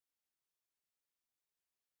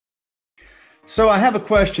So I have a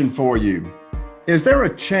question for you. Is there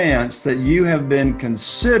a chance that you have been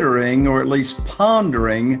considering, or at least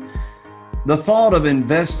pondering, the thought of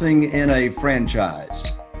investing in a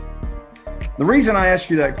franchise? The reason I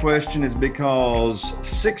ask you that question is because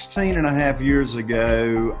 16 and a half years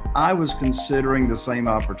ago, I was considering the same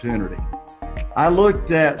opportunity. I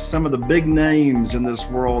looked at some of the big names in this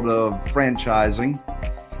world of franchising,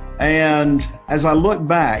 and as I look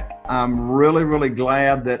back, I'm really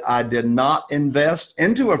glad that I did not invest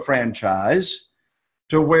into a franchise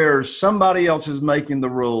to where somebody else is making the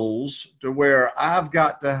rules, to where I've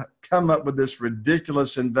got to come up with this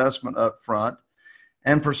ridiculous investment up front,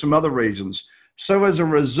 and for some other reasons. So as a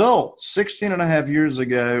result, 16 and a half years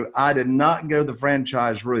ago, I did not go the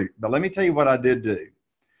franchise route. But let me tell you what I did do.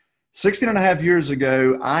 16 and a half years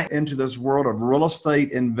ago, I entered this world of real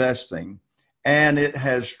estate investing, and it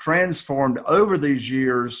has transformed over these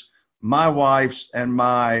years my wife's and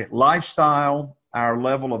my lifestyle, our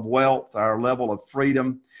level of wealth, our level of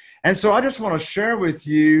freedom. And so I just want to share with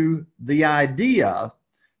you the idea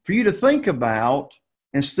for you to think about,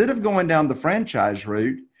 instead of going down the franchise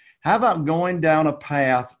route, how about going down a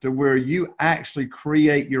path to where you actually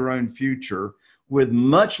create your own future with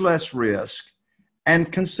much less risk,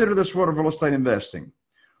 and consider this world of real estate investing.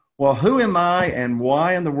 Well, who am I and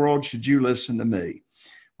why in the world should you listen to me?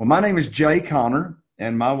 Well, my name is Jay Connor,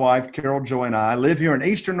 and my wife, Carol Joy, and I live here in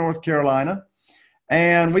Eastern North Carolina,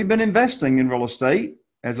 and we've been investing in real estate.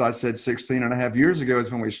 As I said, 16 and a half years ago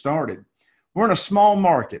is when we started. We're in a small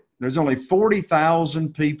market. There's only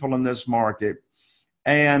 40,000 people in this market,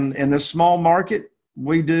 and in this small market,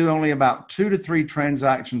 we do only about 2 to 3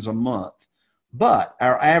 transactions a month, but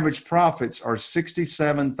our average profits are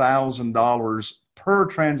 $67,000 per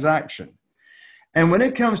transaction. And when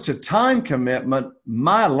it comes to time commitment,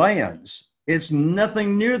 my lands, it's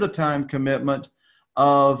nothing near the time commitment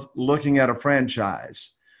of looking at a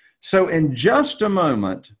franchise. So in just a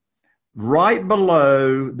moment, right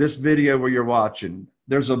below this video where you're watching,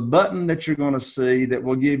 there's a button that you're going to see that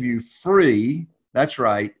will give you free, that's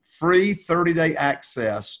right, free 30-day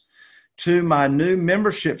access to my new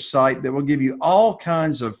membership site that will give you all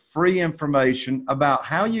kinds of free information about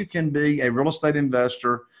how you can be a real estate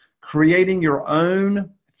investor, creating your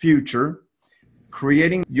own future,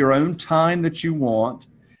 creating your own time that you want,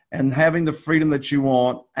 and having the freedom that you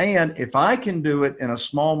want. And if I can do it in a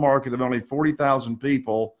small market of only 40,000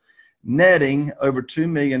 people, netting over $2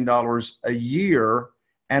 million a year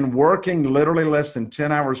and working literally less than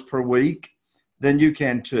 10 hours per week, then you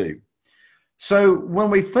can too. So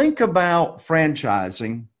when we think about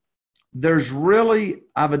franchising,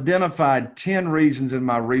 I've identified 10 reasons in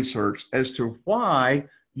my research as to why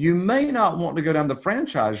you may not want to go down the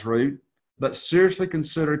franchise route, but seriously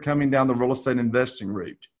consider coming down the real estate investing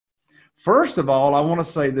route. First of all, I want to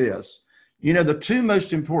say this. You know, the 2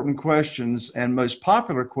 most important questions and most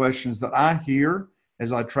popular questions that I hear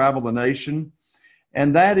as I travel the nation,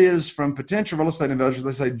 and that is from potential real estate investors.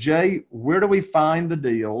 They say, Jay, where do we find the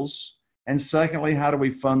deals? And secondly, how do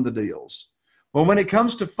we fund the deals? Well, when it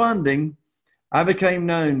comes to funding, I became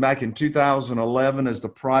known back in 2011 as the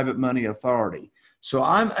private money authority. So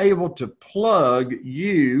I'm able to plug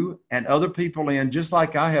you and other people in, just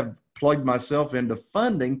like I have plugged myself into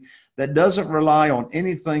funding that doesn't rely on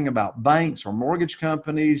anything about banks or mortgage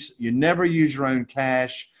companies. You never use your own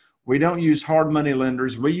cash. We don't use hard money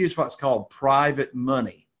lenders. We use what's called private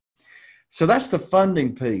money. So that's the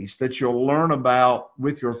funding piece that you'll learn about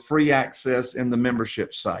with your free access in the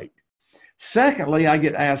membership site. Secondly, I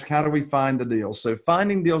get asked, how do we find the deals? So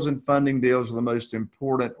finding deals and funding deals are the most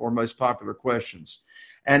important or most popular questions.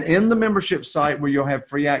 And in the membership site where you'll have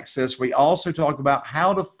free access, we also talk about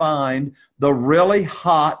how to find the really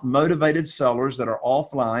hot, motivated sellers that are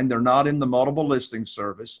offline. They're not in the multiple listing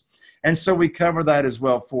service. And so we cover that as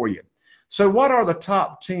well for you. So what are the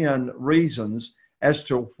top 10 reasons as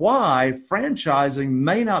to why franchising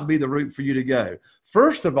may not be the route for you to go?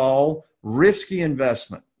 First of all, risky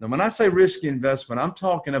investment. Now, when I say risky investment, I'm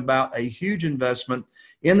talking about a huge investment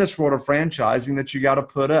in this world of franchising that you got to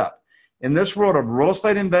put up. In this world of real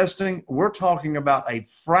estate investing, we're talking about a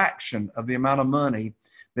fraction of the amount of money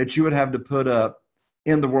that you would have to put up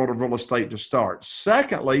in the world of real estate to start.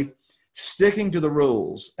 Secondly, sticking to the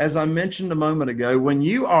rules. As I mentioned a moment ago, when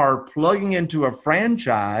you are plugging into a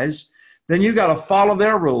franchise, then you got to follow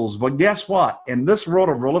their rules. But guess what? In this world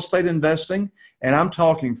of real estate investing, and I'm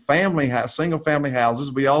talking single family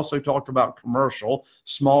houses, we also talk about commercial,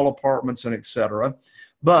 small apartments and et cetera,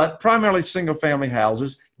 but primarily single family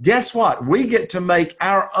houses. Guess what? We get to make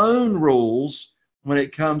our own rules when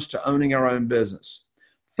it comes to owning our own business.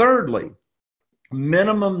 Thirdly,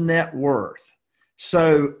 minimum net worth.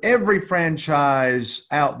 So every franchise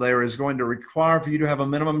out there is going to require for you to have a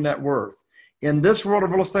minimum net worth. In this world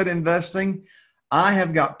of real estate investing, I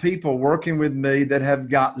have got people working with me that have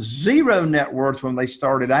got zero net worth when they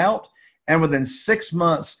started out, and within 6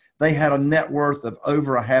 months, they had a net worth of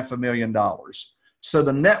over $500,000. So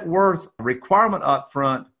the net worth requirement up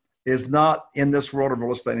front is not in this world of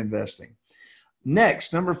real estate investing.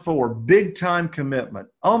 Next, number 4, big time commitment.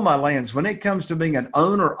 On my lands, when it comes to being an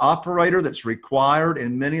owner operator that's required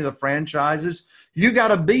in many of the franchises, you got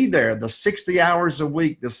to be there the 60 hours a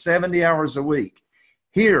week, the 70 hours a week.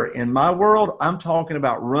 Here in my world, I'm talking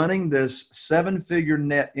about running this 7-figure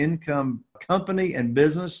net income company and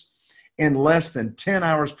business in less than 10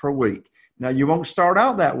 hours per week. Now, you won't start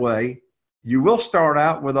out that way. You will start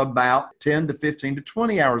out with about 10 to 15 to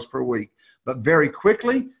 20 hours per week, but very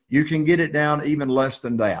quickly, you can get it down even less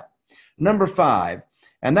than that. Number 5,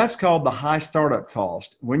 and that's called the high startup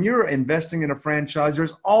cost. When you're investing in a franchise,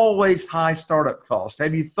 there's always high startup cost.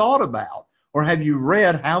 Have you thought about or have you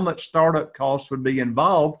read how much startup costs would be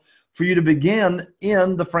involved for you to begin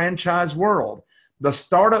in the franchise world? The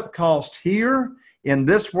startup cost here in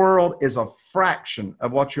this world is a fraction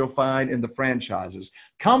of what you'll find in the franchises.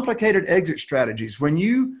 Complicated exit strategies. When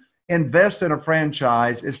you invest in a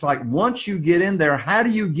franchise, it's like once you get in there, how do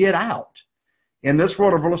you get out? In this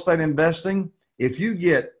world of real estate investing, if you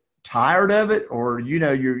get tired of it or you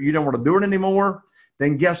don't want to do it anymore,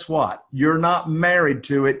 then guess what? You're not married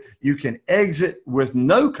to it. You can exit with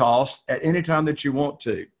no cost at any time that you want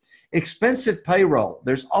to. Expensive payroll.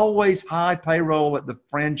 There's always high payroll at the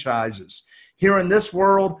franchises. Here in this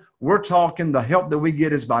world, we're talking the help that we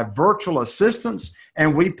get is by virtual assistants,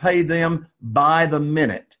 and we pay them by the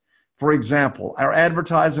minute. For example, our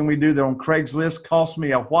advertising we do there on Craigslist costs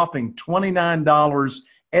me a whopping $29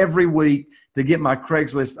 every week to get my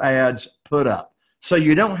Craigslist ads put up. So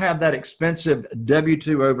you don't have that expensive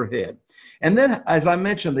W-2 overhead. And then, as I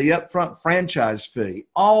mentioned, the upfront franchise fee.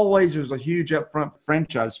 Always there's a huge upfront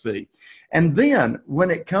franchise fee. And then when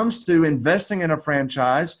it comes to investing in a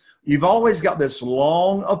franchise, you've always got this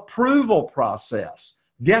long approval process.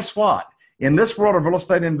 Guess what? In this world of real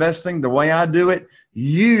estate investing, the way I do it,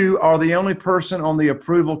 you are the only person on the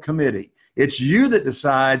approval committee. It's you that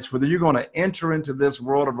decides whether you're going to enter into this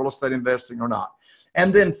world of real estate investing or not.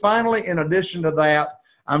 And then finally, in addition to that,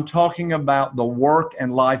 I'm talking about the work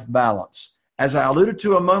and life balance. As I alluded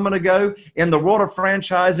to a moment ago, in the world of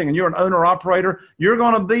franchising and you're an owner operator, you're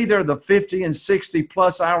going to be there the 50 and 60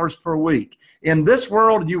 plus hours per week. In this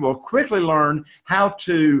world, you will quickly learn how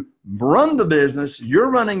to run the business.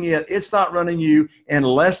 You're running it. It's not running you in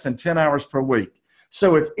less than 10 hours per week.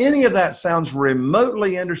 So if any of that sounds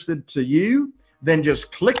remotely interested to you, then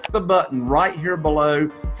just click the button right here below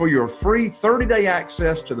for your free 30-day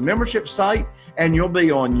access to the membership site, and you'll be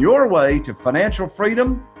on your way to financial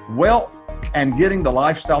freedom, wealth, and getting the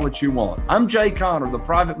lifestyle that you want. I'm Jay Conner, the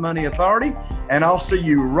Private Money Authority, and I'll see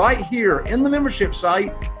you right here in the membership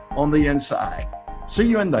site on the inside. See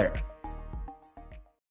you in there.